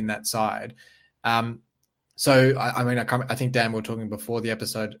with him in that side. So, I think, Dan, we were talking before the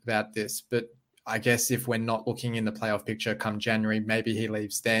episode about this, but I guess if we're not looking in the playoff picture come January, maybe he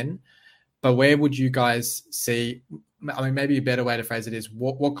leaves then. But where would you guys see? I mean, maybe a better way to phrase it is,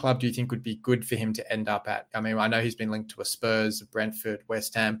 what club do you think would be good for him to end up at? I mean, I know he's been linked to a Spurs, Brentford,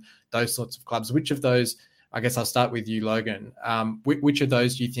 West Ham, those sorts of clubs. Which of those, I guess I'll start with you, Logan. Which of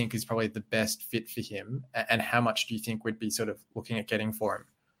those do you think is probably the best fit for him? And how much do you think we'd be sort of looking at getting for him?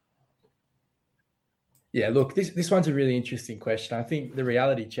 Yeah, look, this one's a really interesting question. I think the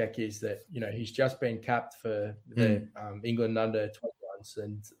reality check is that, he's just been capped for the England under 21s,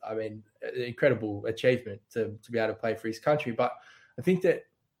 and I mean, an incredible achievement to be able to play for his country. But I think that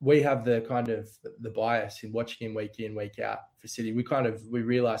we have the kind of the bias in watching him week in, week out for City. We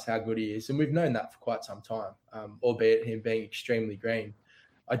realise how good he is, and we've known that for quite some time, albeit him being extremely green.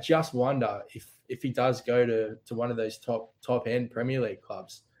 I just wonder if he does go to one of those top end Premier League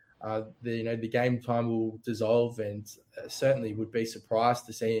clubs, the game time will dissolve, and certainly would be surprised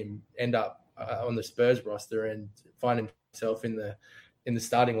to see him end up on the Spurs roster and find himself in the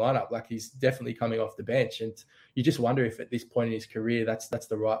starting lineup. Like, he's definitely coming off the bench, and you just wonder if at this point in his career that's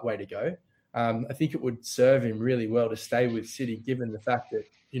the right way to go. I think it would serve him really well to stay with City, given the fact that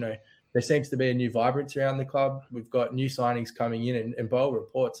there seems to be a new vibrance around the club. We've got new signings coming in, and Bowl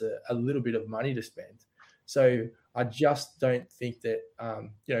reports a little bit of money to spend. So I just don't think that,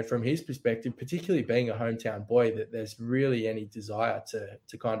 from his perspective, particularly being a hometown boy, that there's really any desire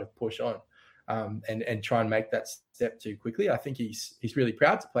to kind of push on and try and make that step too quickly. I think he's really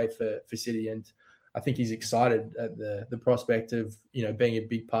proud to play for City, and I think he's excited at the prospect of, being a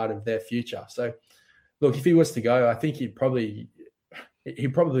big part of their future. So, look, if he was to go, I think he probably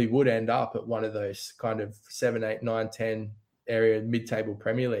would end up at one of those kind of 7, 8, 9, 10 area mid-table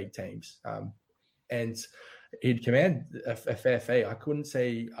Premier League teams. And he'd command a fair fee. I couldn't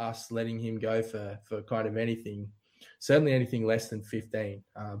see us letting him go for kind of anything, certainly anything less than 15.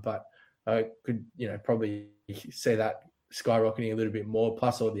 But I could, probably see that skyrocketing a little bit more,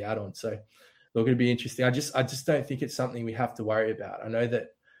 plus all the add-ons. So, look, it'd be interesting. I just don't think it's something we have to worry about. I know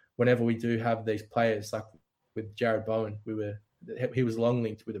that whenever we do have these players, like with Jared Bowen, he was long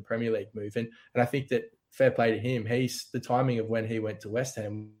linked with a Premier League move, and I think that, fair play to him, the timing of when he went to West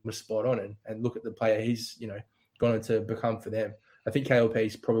Ham was spot on, and look at the player he's going to become for them. I think KLP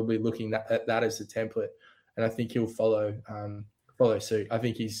is probably looking at that as a template, and I think he'll follow suit. I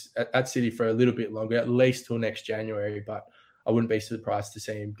think he's at City for a little bit longer, at least till next January, but I wouldn't be surprised to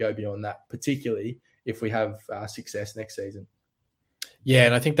see him go beyond that, particularly if we have success next season. Yeah,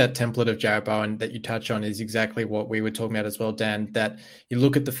 and I think that template of Jarrett Bowen that you touch on is exactly what we were talking about as well, Dan, that you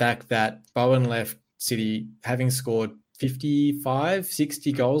look at the fact that Bowen left City having scored 55,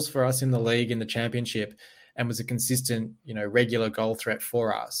 60 goals for us in the league in the championship and was a consistent, regular goal threat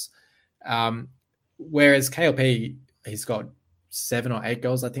for us. Whereas KLP, he's got 7 or 8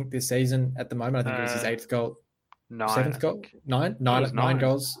 goals, I think, this season at the moment. I think it was his 8th goal. 7th goal? 9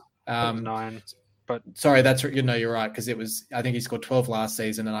 goals. 9. But sorry, that's you're right, because I think he scored 12 last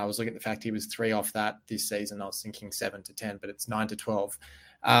season, and I was looking at the fact he was 3 off that this season. I was thinking 7 to 10, but it's 9 to 12.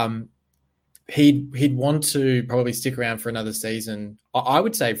 He'd want to probably stick around for another season. I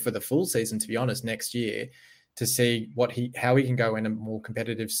would say for the full season, to be honest, next year, to see how he can go in a more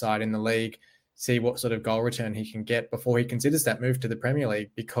competitive side in the league, see what sort of goal return he can get before he considers that move to the Premier League.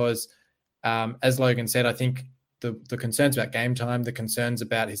 Because as Logan said, I think the concerns about game time, the concerns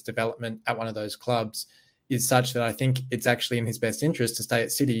about his development at one of those clubs is such that I think it's actually in his best interest to stay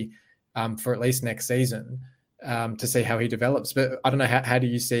at City for at least next season to see how he develops. But I don't know, how do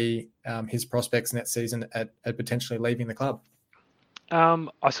you see his prospects next season at potentially leaving the club?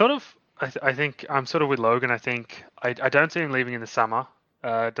 I think I'm sort of with Logan. I think I don't see him leaving in the summer.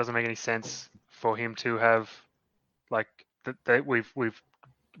 It doesn't make any sense for him to have we've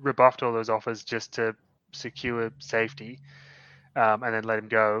rebuffed all those offers just to secure safety and then let him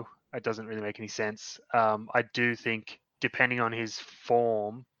go. It doesn't really make any sense. I do think depending on his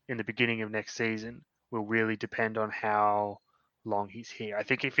form in the beginning of next season will really depend on how long he's here. I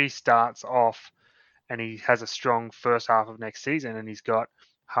think if he starts off and he has a strong first half of next season and he's got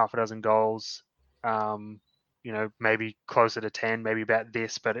half a dozen goals, maybe closer to 10, maybe about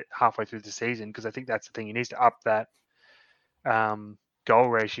this, but halfway through the season, because I think that's the thing. He needs to up that goal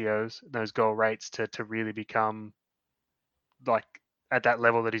ratios, those goal rates to really become like at that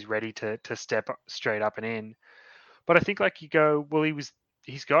level that he's ready to step straight up and in. But I think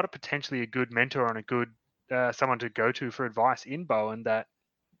he's got potentially a good mentor and a good someone to go to for advice in Bowen that,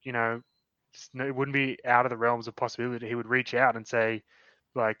 it wouldn't be out of the realms of possibility that he would reach out and say,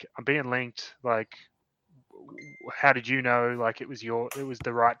 I'm being linked, how did you know, it was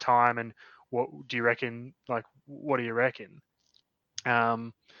the right time, and what do you reckon, what do you reckon?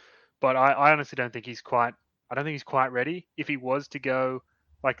 But I honestly don't think he's quite ready. If he was to go,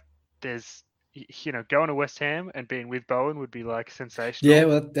 there's, going to West Ham and being with Bowen would be sensational. Yeah,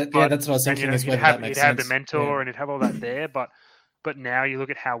 well, that's what I was thinking. He'd have the mentor and he'd have all that there. But now you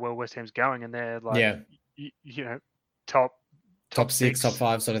look at how well West Ham's going, and they're top 6, top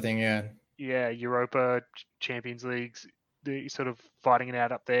 5 sort of thing. Yeah. Yeah, Europa, Champions Leagues, they're sort of fighting it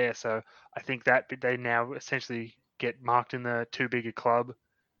out up there. So I think that they now essentially get marked in the too big a club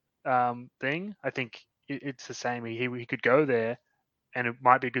thing. I think it's the same. He could go there, and it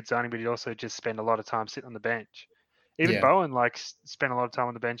might be a good signing, but he'd also just spend a lot of time sitting on the bench. Even Bowen spent a lot of time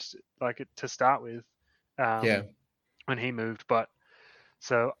on the bench, to start with, when he moved. But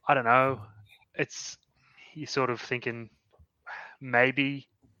so I don't know. You're sort of thinking maybe.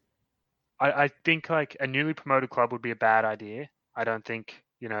 I think a newly promoted club would be a bad idea. I don't think,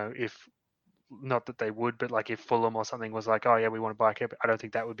 if not that they would, but if Fulham or something was oh yeah, we want to buy Kepa, I don't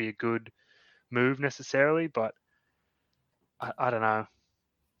think that would be a good move necessarily. But I don't know,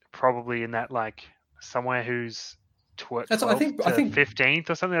 probably in that somewhere who's 12th to 15th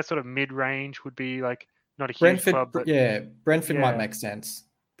or something, that sort of mid-range would be not a huge Brentford club. But Brentford might make sense.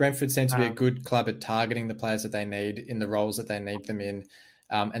 Brentford seems to be a good club at targeting the players that they need in the roles that they need them in.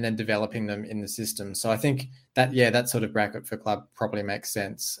 And then developing them in the system. So I think that sort of bracket for club probably makes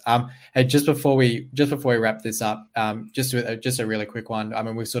sense. Hey, just before we wrap this up, just a really quick one. I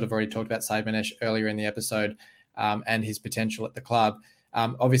mean, we've sort of already talked about Said Manesh earlier in the episode and his potential at the club.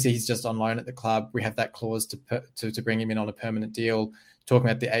 Obviously, he's just on loan at the club. We have that clause to bring him in on a permanent deal. Talking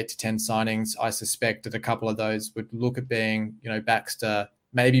about the 8 to 10 signings, I suspect that a couple of those would look at being, Baxter,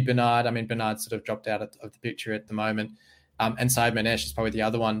 maybe Bernard. I mean, Bernard sort of dropped out of the picture at the moment. And Said Manesh is probably the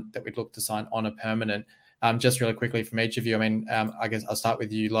other one that we'd look to sign on a permanent. Just really quickly from each of you, I mean, I guess I'll start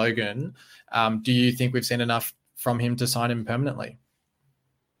with you, Logan. Do you think we've seen enough from him to sign him permanently?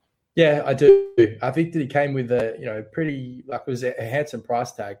 Yeah, I do. I think that he came with a pretty it was a handsome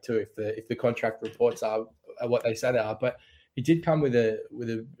price tag too, if the contract reports are what they say they are. But he did come with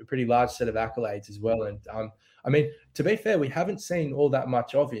a pretty large set of accolades as well. And I mean, to be fair, we haven't seen all that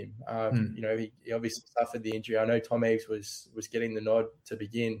much of him. You know, he obviously suffered the injury. I know Tom Eaves was getting the nod to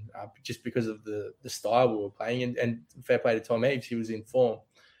begin just because of the style we were playing. And fair play to Tom Eaves, he was in form.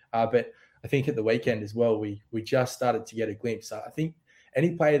 But I think at the weekend as well, we just started to get a glimpse. I think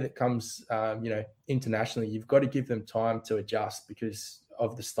any player that comes, you know, internationally, you've got to give them time to adjust because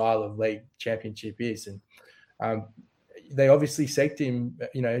of the style of league championship is. And they obviously seeked him,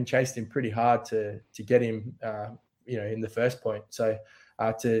 you know, and chased him pretty hard to get him, you know, in the first point. So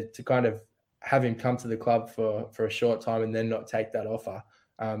to kind of have him come to the club for a short time and then not take that offer,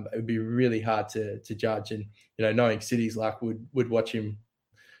 it would be really hard to judge. And, you know, knowing City's luck would watch him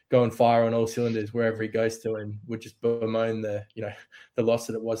go and fire on all cylinders wherever he goes to, and would just bemoan the, you know, the loss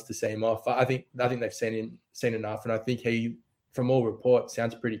that it was to see him off. I think they've seen enough, and I think he, from all reports,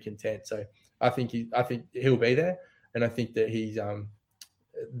 sounds pretty content. So I think he'll be there, and I think that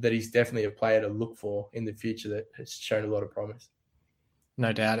he's definitely a player to look for in the future that has shown a lot of promise.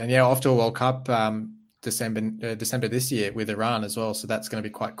 No doubt, and yeah, off to a World Cup December this year with Iran as well. So that's going to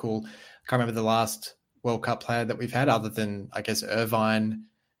be quite cool. I can't remember the last World Cup player that we've had, other than I guess Irvine,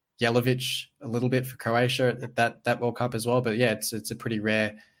 Jelavic a little bit for Croatia at that World Cup as well. But yeah, it's a pretty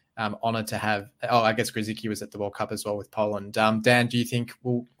rare honor to have. Oh, I guess Grzycki was at the World Cup as well with Poland. Dan, do you think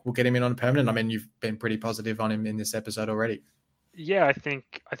we'll get him in on a permanent? I mean, you've been pretty positive on him in this episode already. Yeah, I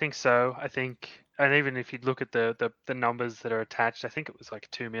think so. I think, and even if you look at the numbers that are attached, I think it was like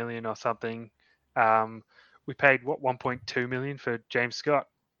 2 million or something. We paid 1.2 million for James Scott,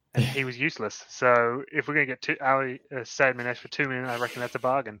 and he was useless. So if we're going to get Ali Saad-Manesh for 2 million, I reckon that's a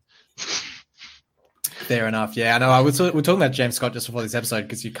bargain. Fair enough. Yeah, I know. We're talking about James Scott just before this episode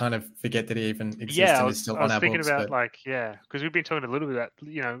because you kind of forget that he even exists and is still on our books. I was thinking about because we've been talking a little bit about,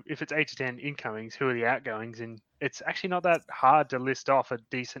 you know, if it's 8 to 10 incomings, who are the outgoings? And it's actually not that hard to list off a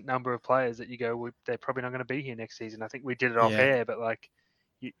decent number of players that you go, they're probably not going to be here next season. I think we did it off air, but like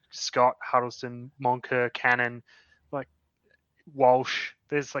Scott, Huddleston, Monker, Cannon, like Walsh,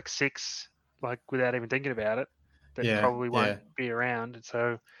 there's like 6, like without even thinking about it, that probably won't be around. And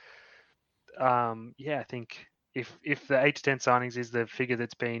so, I think if the 8 to 10 signings is the figure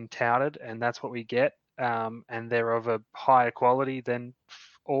that's been touted and that's what we get, and they're of a higher quality, then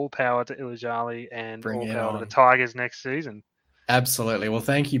all power to Ilijali and all power to the Tigers next season. Absolutely. Well,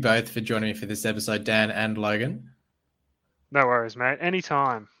 thank you both for joining me for this episode, Dan and Logan. No worries, mate.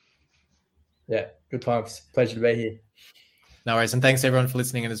 Anytime. Yeah, good times. Pleasure to be here. No worries. And thanks everyone for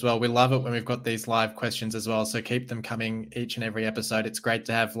listening in as well. We love it when we've got these live questions as well. So keep them coming each and every episode. It's great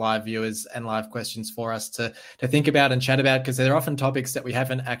to have live viewers and live questions for us to think about and chat about, because they're often topics that we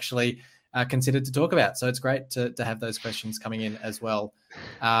haven't actually considered to talk about. So it's great to have those questions coming in as well.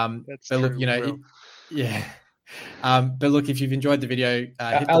 That's but look, true, but look, if you've enjoyed the video, hit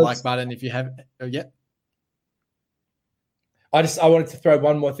the like button. If you have, I wanted to throw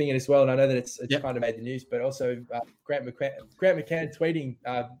one more thing in as well, and I know that it's kind of made the news, but also Grant McCann tweeting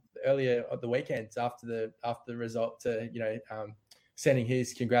earlier on the weekend after the result to sending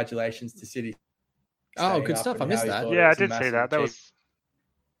his congratulations to City. Oh, good stuff! I missed that. Yeah, I did see that.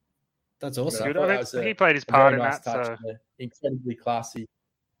 That's awesome. Good. He played his part in that. So incredibly classy.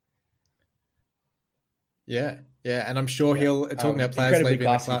 Yeah, and I'm sure he'll talking about players incredibly leaving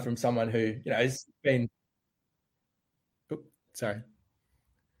classy the club from someone who has been. Sorry.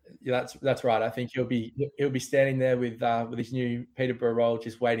 Yeah, that's right. I think he'll be standing there with his new Peterborough role,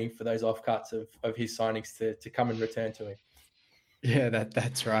 just waiting for those offcuts of his signings to come and return to him. Yeah,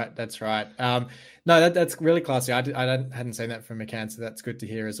 that's right. That's right. No, that's really classy. I hadn't seen that from McCann, so that's good to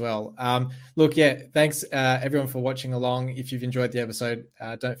hear as well. Look, thanks everyone for watching along. If you've enjoyed the episode,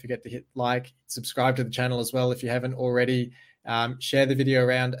 don't forget to hit like, subscribe to the channel as well if you haven't already. Share the video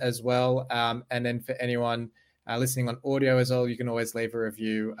around as well. And then for anyone listening on audio as well, you can always leave a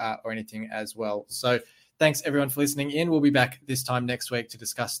review or anything as well. So thanks everyone for listening in. We'll be back this time next week to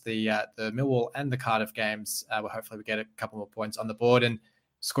discuss the Millwall and the Cardiff games. Where hopefully we get a couple more points on the board and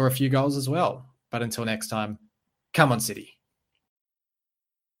score a few goals as well. But until next time, come on City.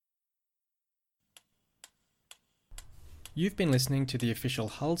 You've been listening to the official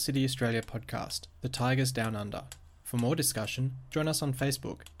Hull City Australia podcast, The Tigers Down Under. For more discussion, join us on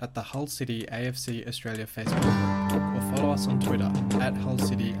Facebook at the Hull City AFC Australia Facebook group, or follow us on Twitter at Hull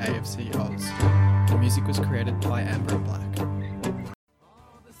City AFC Oz. The music was created by Amber and Black.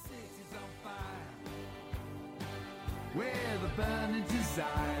 All the city's on fire, with a burning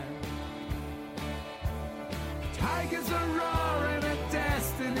desire. Tigers are roaring and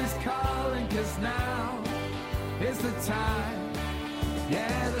destiny's calling, 'cause now is the time.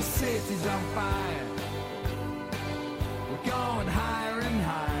 Yeah, the city's on fire. We're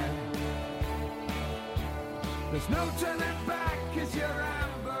There's no turning back.